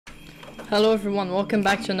Hello everyone, welcome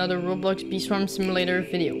back to another Roblox Beeswarm Simulator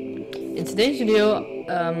video. In today's video,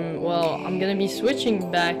 I'm gonna be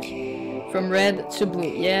switching back from red to blue.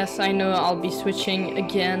 Yes, I know I'll be switching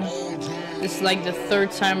again. This is like the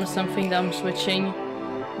third time or something that I'm switching.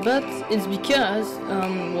 But it's because,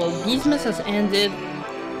 Beesmas has ended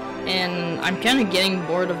and I'm kind of getting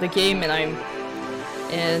bored of the game,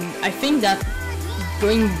 and I think that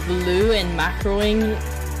going blue and macroing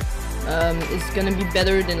is gonna be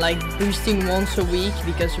better than like boosting once a week,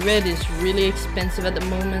 because red is really expensive at the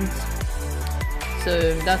moment.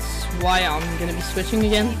 So that's why I'm gonna be switching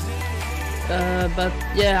again. But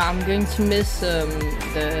yeah, I'm going to miss the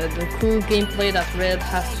cool gameplay that red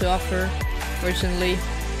has to offer, fortunately.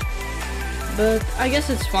 But I guess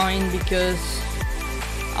it's fine because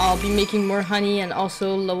I'll be making more honey, and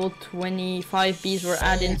also level 25 bees were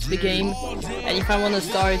added into the game. And if I want to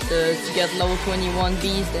start to get level 21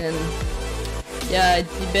 bees, then yeah,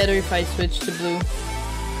 it'd be better if I switch to blue.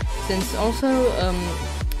 Since also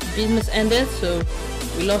Beesmas ended, so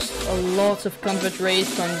we lost a lot of convert rates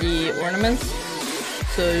from the ornaments.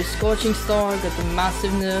 So Scorching Star got a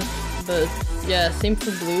massive nerf, but yeah, same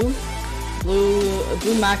for blue.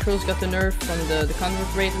 Blue macros got the nerf from the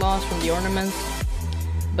convert rate loss from the ornaments.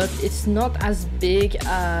 But it's not as big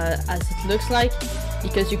as it looks like,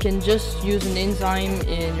 because you can just use an enzyme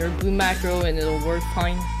in your blue macro and it'll work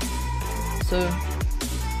fine. So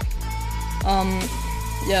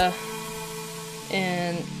yeah,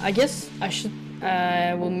 and I guess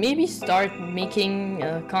I will maybe start making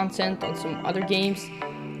content on some other games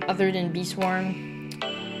other than Beeswarm.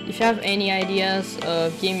 If you have any ideas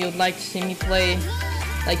of game you'd like to see me play,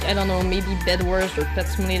 like I don't know, maybe Bed Wars or Pet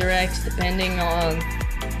Simulator X, depending on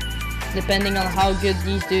how good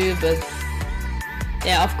these do. But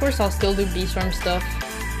yeah, of course I'll still do Beeswarm stuff.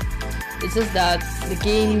 It's just that the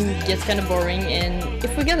game gets kind of boring, and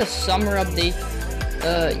if we get a summer update,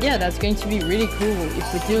 yeah, that's going to be really cool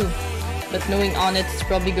if we do. But knowing on it's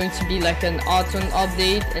probably going to be like an autumn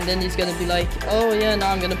update, and then he's gonna be like, oh yeah,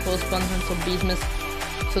 now I'm gonna postpone until Beesmas.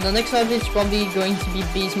 So the next update is probably going to be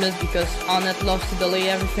Beesmas, because Onnet loves to delay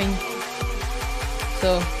everything.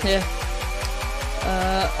 So yeah.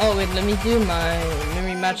 Oh wait, let me do my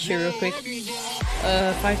memory match here real quick.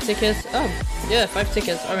 5 tickets. Oh, yeah, 5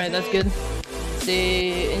 tickets. Alright, that's good. Let's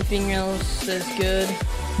see, anything else that's good?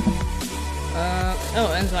 Oh,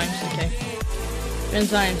 enzymes, okay.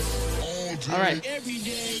 Enzymes. Alright.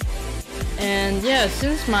 And yeah,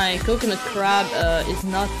 since my coconut crab is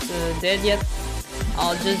not dead yet,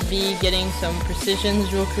 I'll just be getting some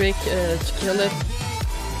precisions real quick to kill it.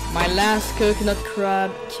 My last coconut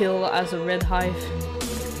crab kill as a red hive.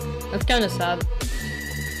 That's kind of sad.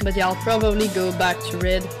 But yeah, I'll probably go back to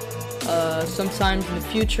red sometime in the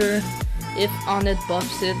future if Onnet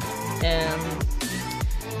buffs it. And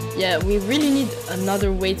yeah, we really need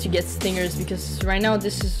another way to get stingers, because right now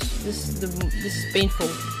this is painful,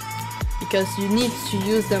 because you need to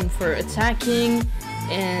use them for attacking,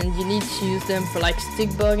 and you need to use them for like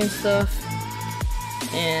stick bug and stuff,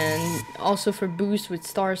 and also for boost with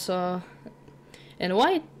Star Saw. And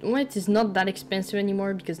white is not that expensive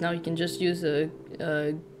anymore, because now you can just use a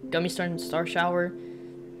Gummy Star and Star Shower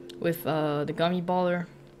with the Gummy Baller.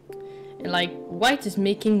 And like, white is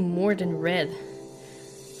making more than red.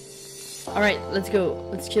 Alright, let's go.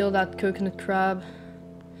 Let's kill that coconut crab.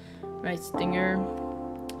 Right, stinger.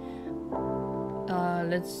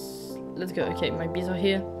 Let's go. Okay, my bees are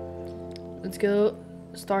here. Let's go.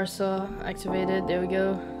 Star Saw activated. There we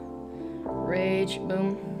go. Rage.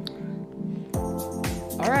 Boom.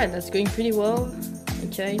 Alright, that's going pretty well.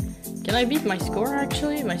 Okay. Can I beat my score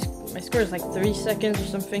actually? My score is like 30 seconds or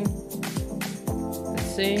something.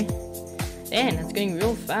 Let's see. Damn, that's going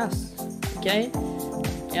real fast. Okay.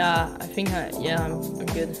 Yeah, I think I'm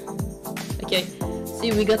good. Okay.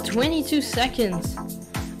 See, we got 22 seconds.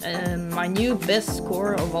 My new best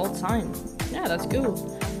score of all time. Yeah, that's cool.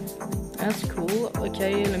 That's cool.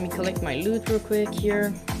 Okay, let me collect my loot real quick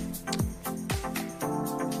here.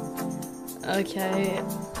 Okay,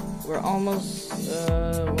 we're almost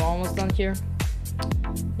done here.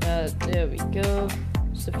 Yeah, there we go.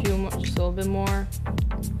 Just a few more, just a little bit more.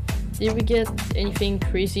 Did we get anything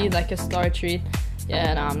crazy like a star treat?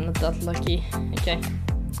 Yeah, no, I'm not that lucky. Okay.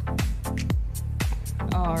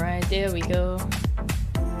 Alright, there we go.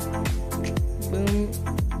 Boom.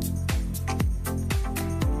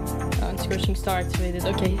 And Scorching Star activated.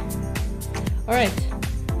 Okay. Alright.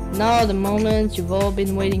 Now the moment you've all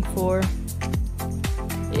been waiting for.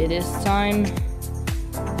 It is time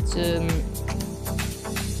to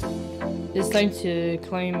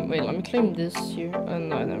claim. Wait, let me claim this here. Oh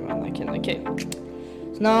no, never mind. I can. Okay.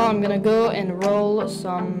 So now I'm gonna go and roll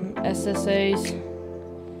some SSAs.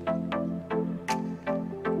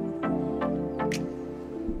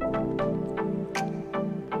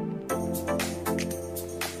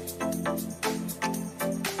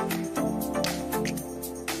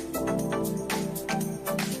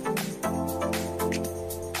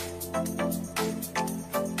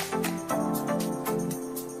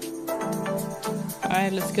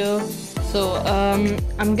 Alright, let's go. So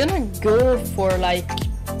I'm gonna go for like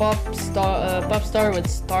pop star with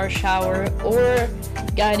star shower or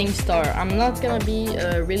guiding star. I'm not gonna be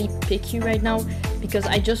really picky right now because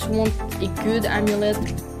I just want a good amulet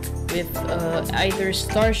with either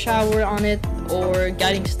star shower on it or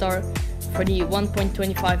guiding star for the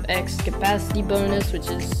 1.25x capacity bonus, which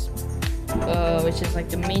is like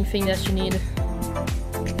the main thing that you need,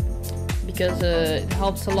 because it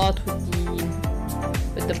helps a lot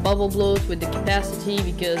with the bubble blows, with the capacity,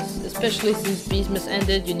 because especially since Beastmas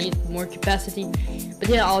ended, you need more capacity. But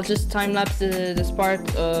yeah, I'll just time-lapse this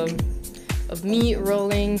part of me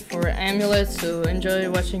rolling for amulets, so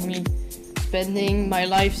enjoy watching me spending my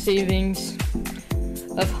life savings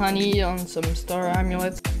of honey on some star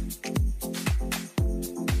amulets.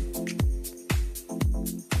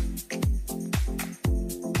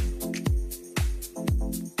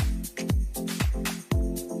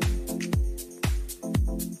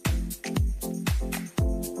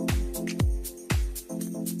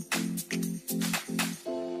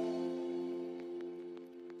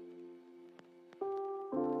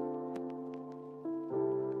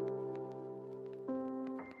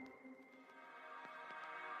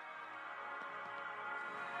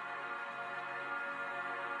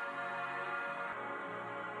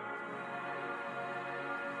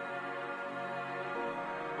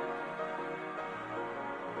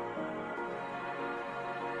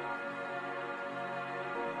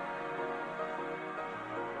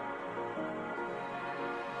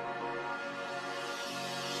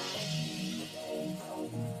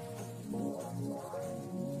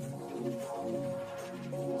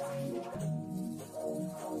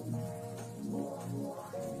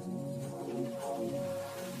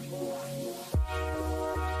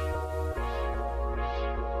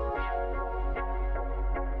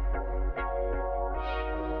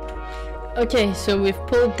 Okay, so we've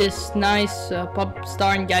pulled this nice pop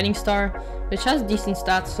star and guiding star, which has decent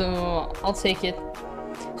stats, so I'll take it.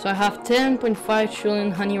 So I have 10.5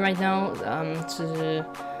 trillion honey right now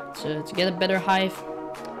to get a better hive.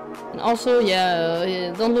 And also,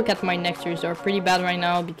 yeah, don't look at my nectars, they're pretty bad right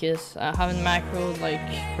now because I haven't macroed like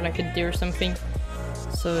for like a day or something.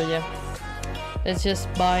 So yeah, let's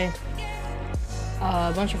just buy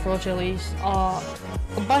a bunch of raw jellies. I'll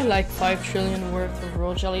buy like 5 trillion worth of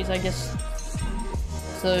raw jellies, I guess.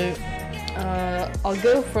 So I'll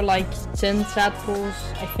go for like 10 tadpoles,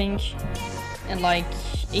 I think, and like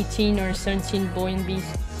 18 or 17 buoyant bees.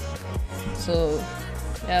 So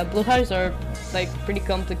yeah, blue hives are like pretty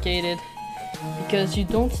complicated because we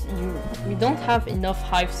don't have enough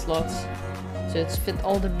hive slots to fit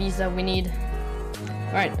all the bees that we need.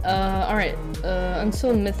 Alright,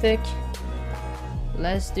 until mythic,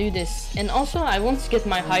 let's do this. And also I want to get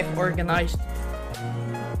my hive organized.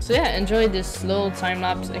 So yeah, enjoy this little time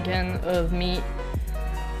lapse again of me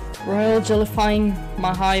royal jellifying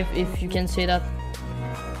my hive, if you can say that.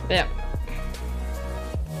 But yeah,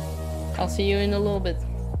 I'll see you in a little bit.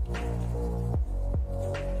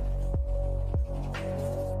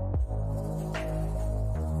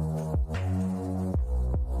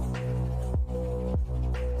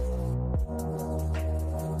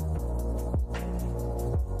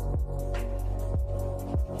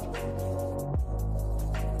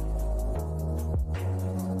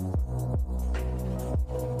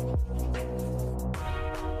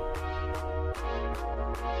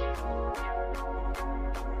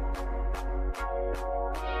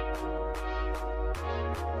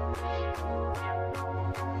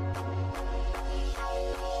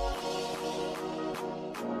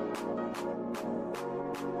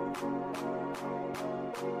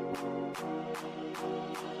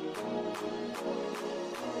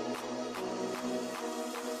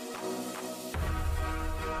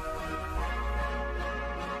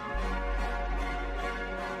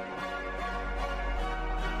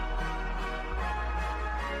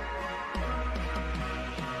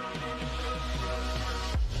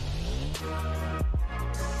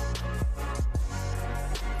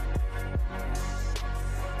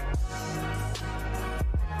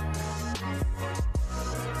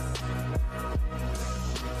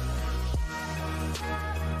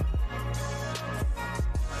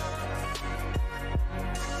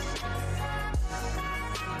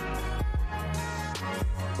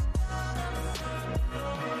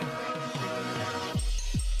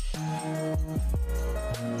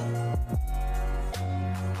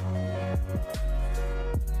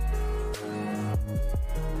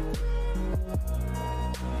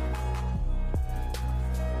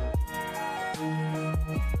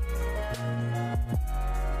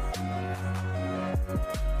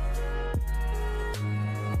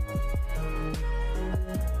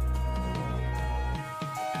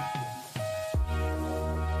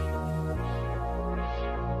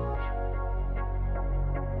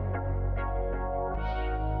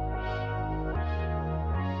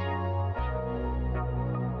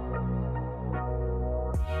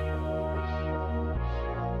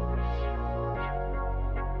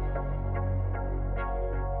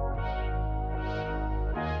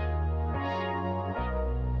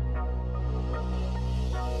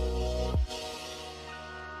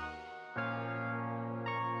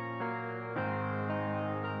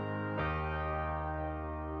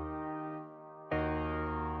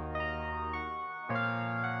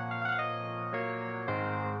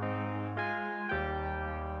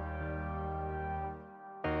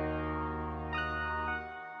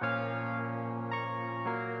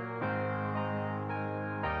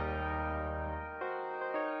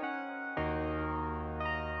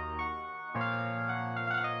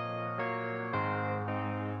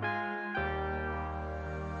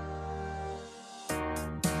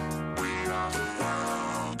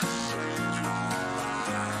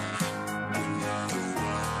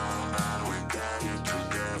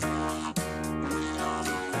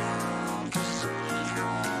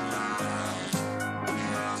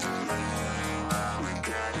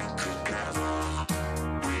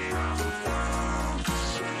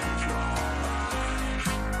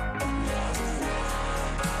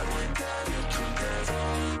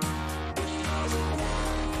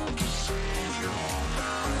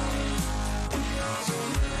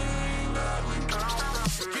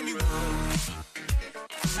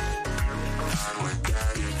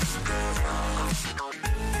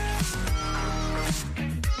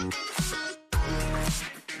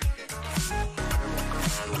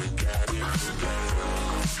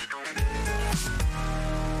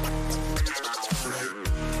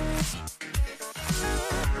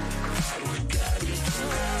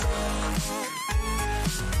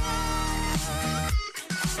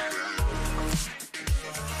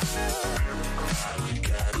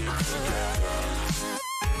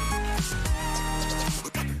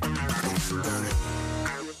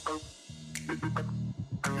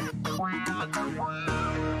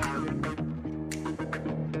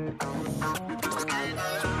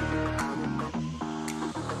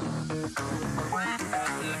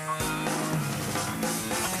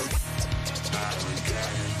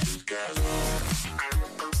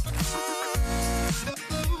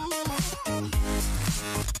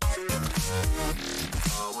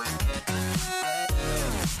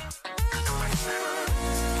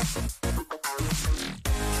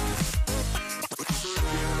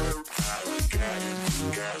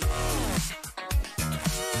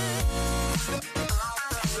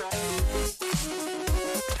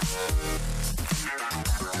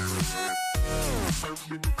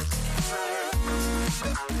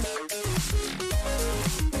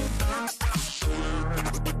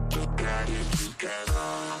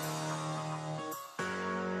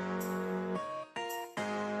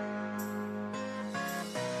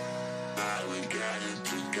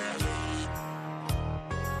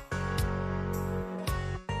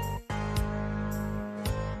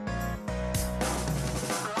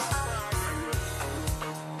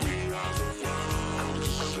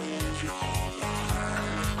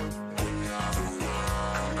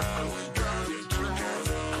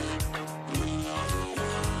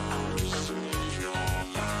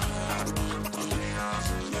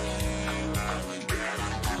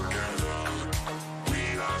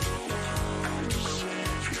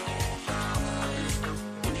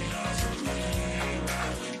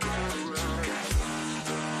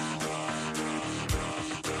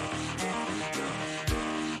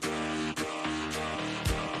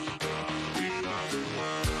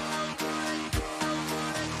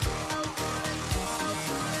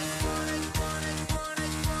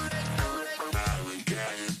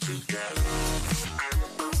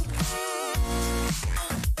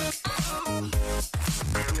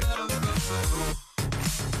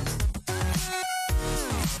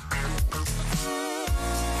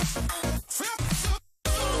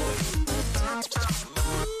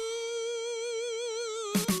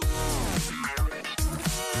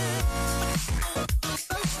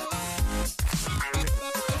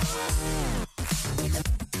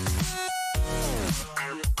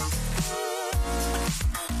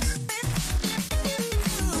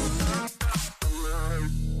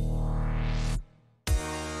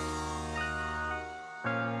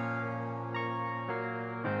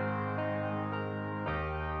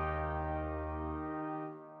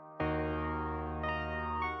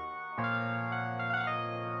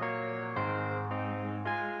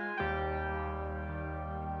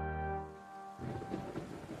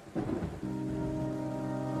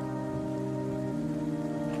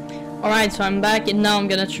 Alright, so I'm back and now I'm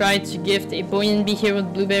gonna try to gift a buoyant bee here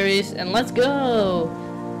with blueberries and let's go!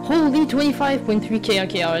 Holy 25.3k,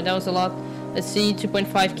 okay, alright, that was a lot. Let's see,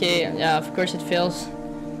 2.5k, yeah, of course it fails.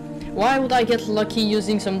 Why would I get lucky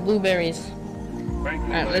using some blueberries?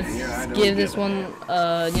 Alright, let's give this one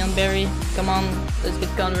neon berry. Come on, let's get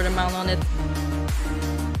convert amount on it.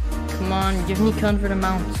 Come on, give me convert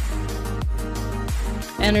amount.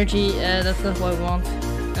 Energy, that's not what I want.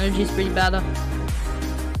 Energy is pretty bad though.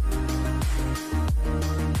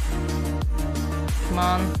 Come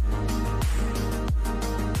on.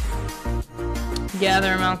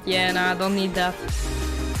 Gather amount, yeah, nah, I don't need that.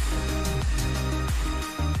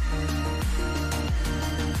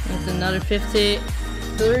 It's another 50.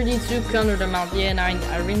 32 convert amount, yeah, nah,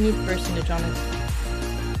 I really need percentage on it.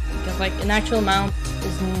 Because like an actual amount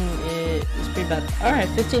is pretty bad. Alright,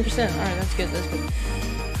 15%, alright, that's good, that's good.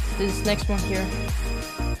 This next one here.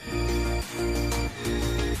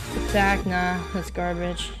 Attack, nah, that's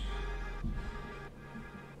garbage.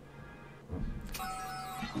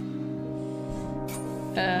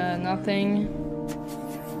 Nothing.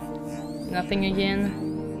 Nothing again.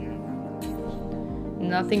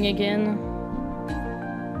 Nothing again.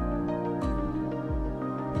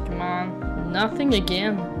 Come on. Nothing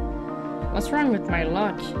again. What's wrong with my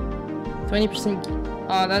luck? 20%.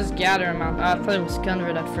 Oh, that's gather amount. Oh, I thought it was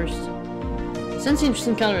convert at first.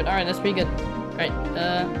 17% convert. Alright, that's pretty good. Alright,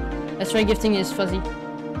 let's try gifting this fuzzy.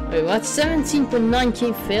 Wait, what?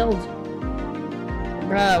 17.9k failed.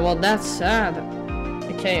 Bruh, well, that's sad.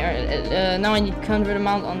 Okay, alright, now I need convert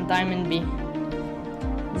amount on diamond B.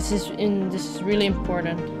 This is really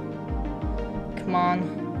important. Come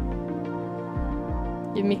on.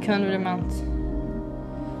 Give me convert amount.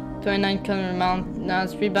 29 convert amount. No,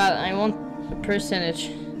 it's pretty bad. I want a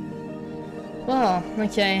percentage. Well,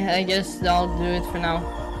 okay, I guess I'll do it for now.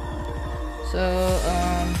 So,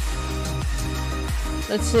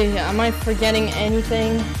 let's see, am I forgetting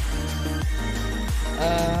anything?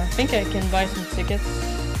 I think I can buy some tickets.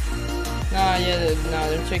 No, yeah, no,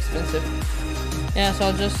 they're too expensive. Yeah, so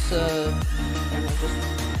I'll just see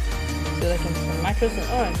what I can from macros and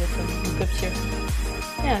oh, I get some equips here.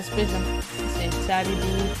 Yeah, let's play them. Let's see, Savvy B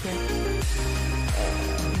here.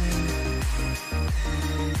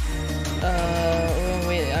 Oh,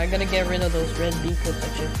 wait, I gotta get rid of those red B clips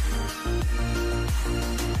actually.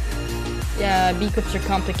 Yeah, B clips are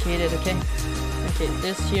complicated, okay? Okay,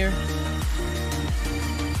 this here.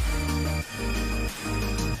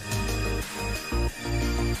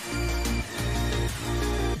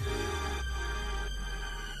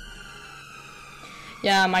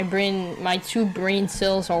 Yeah, my two brain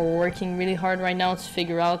cells are working really hard right now to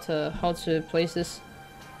figure out how to place this.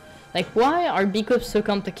 Like, why are B clips so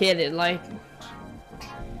complicated? Like,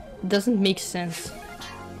 it doesn't make sense.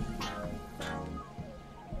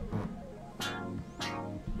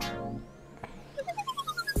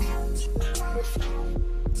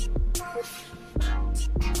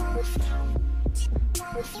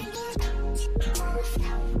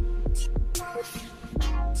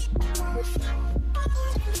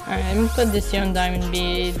 Alright, I'm gonna put this here on Diamond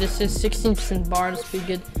B. This is 16% bar, that's pretty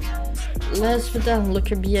good. Let's put that on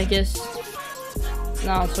Looker B, I guess.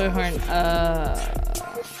 No, Soy Horn.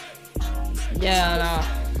 Yeah,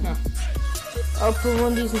 no. I'll put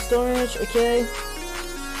one of these in storage, okay.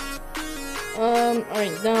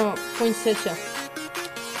 Alright, now, poinsettia.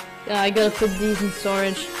 Yeah, I gotta put these in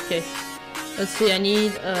storage. Okay. Let's see, I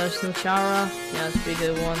need Snowchara. Yeah, that's a pretty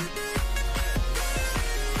good one.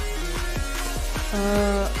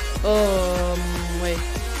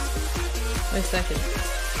 Wait a second.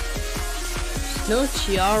 Snow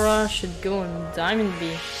Tiara should go on Diamond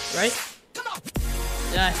B, right?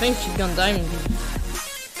 Yeah, I think it should go on Diamond B.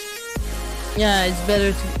 Yeah, it's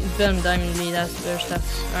better on Diamond B, that's better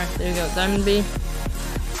stats. Alright, there you go, Diamond B.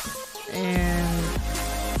 And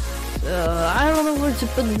I don't know where to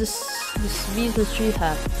put this Weasel Tree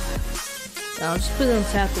hat. I'll just put it on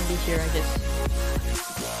tap to be here, I guess.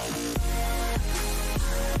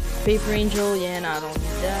 Paper Angel, yeah, no, I don't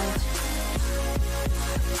need that.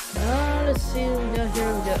 Let's see what we got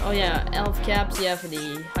here. We got, oh yeah, Elf Caps, yeah, for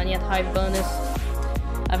the Honey at Hive bonus.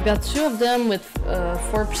 I've got two of them with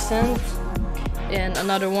 4%, and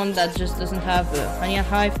another one that just doesn't have Honey at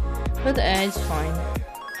Hive, but it's fine.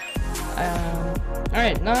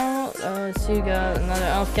 Alright, now, let's see, we got another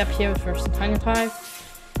Elf Cap here for some Honey at Hive.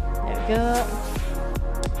 There we go.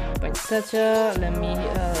 Poinsettia, let me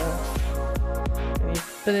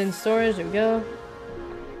put it in storage, there we go.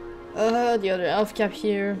 The other elf cap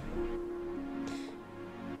here.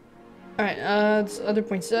 Alright, this other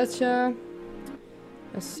poinsettia.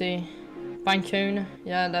 Let's see. Pine cone.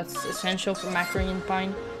 Yeah, that's essential for macaroni and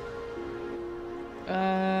pine.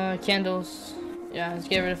 Candles. Yeah, let's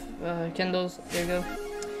get rid of candles. There you go.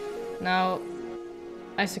 Now,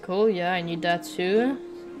 icicle. Yeah, I need that too.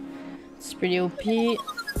 It's pretty OP.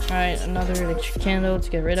 Alright, another electric candle to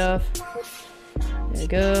get rid of. There you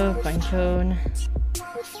go. Pine cone.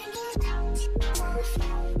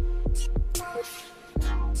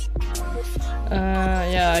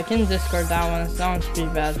 Yeah, I can discard that one. That one's pretty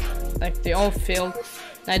bad. Like, they all failed.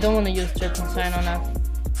 I don't want to use turpentine on that.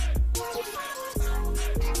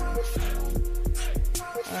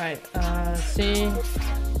 Alright, let's see.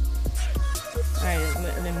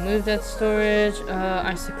 Alright, then move that storage.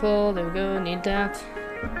 Icicle, there we go, need that.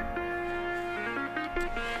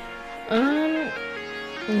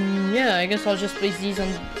 Yeah, I guess I'll just place these on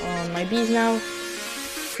my bees now.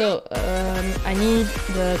 So, I need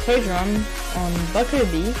the toy drum on Bucker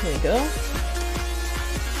Bee, there you go.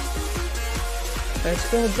 If I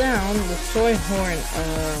scroll down, the soy horn,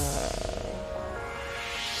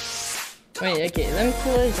 wait, okay, let me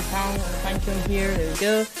place the pine cone here, there we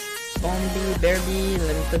go. Bomb bee, bear bee,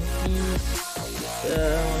 let me put bees,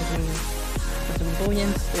 some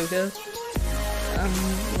buoyants, there we go.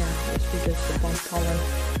 Yeah, let's do just the bomb pollen.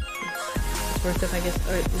 It's worth it, I guess.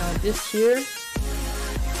 Alright, now this here,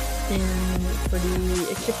 and for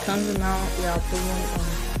the extra comes amount, yeah, I'll put one on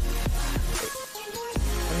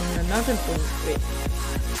the mountain point.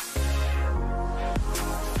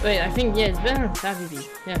 Wait, I think, yeah, it's better on Savvy Bee,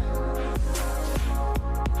 yeah.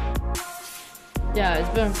 Yeah, it's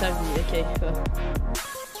better on Savvy Bee, okay.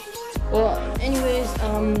 Well, anyways,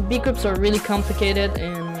 bee groups are really complicated,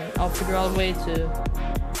 and I'll figure out a way to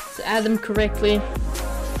add them correctly.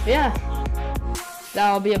 But yeah,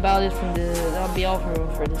 that'll be about it that'll be all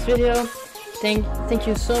for this video. Thank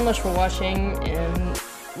you so much for watching, and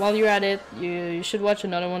while you're at it, you should watch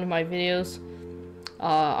another one of my videos.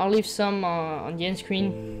 I'll leave some on the end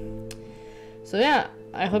screen. So yeah,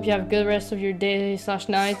 I hope you have a good rest of your day /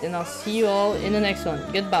 night, and I'll see you all in the next one.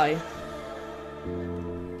 Goodbye.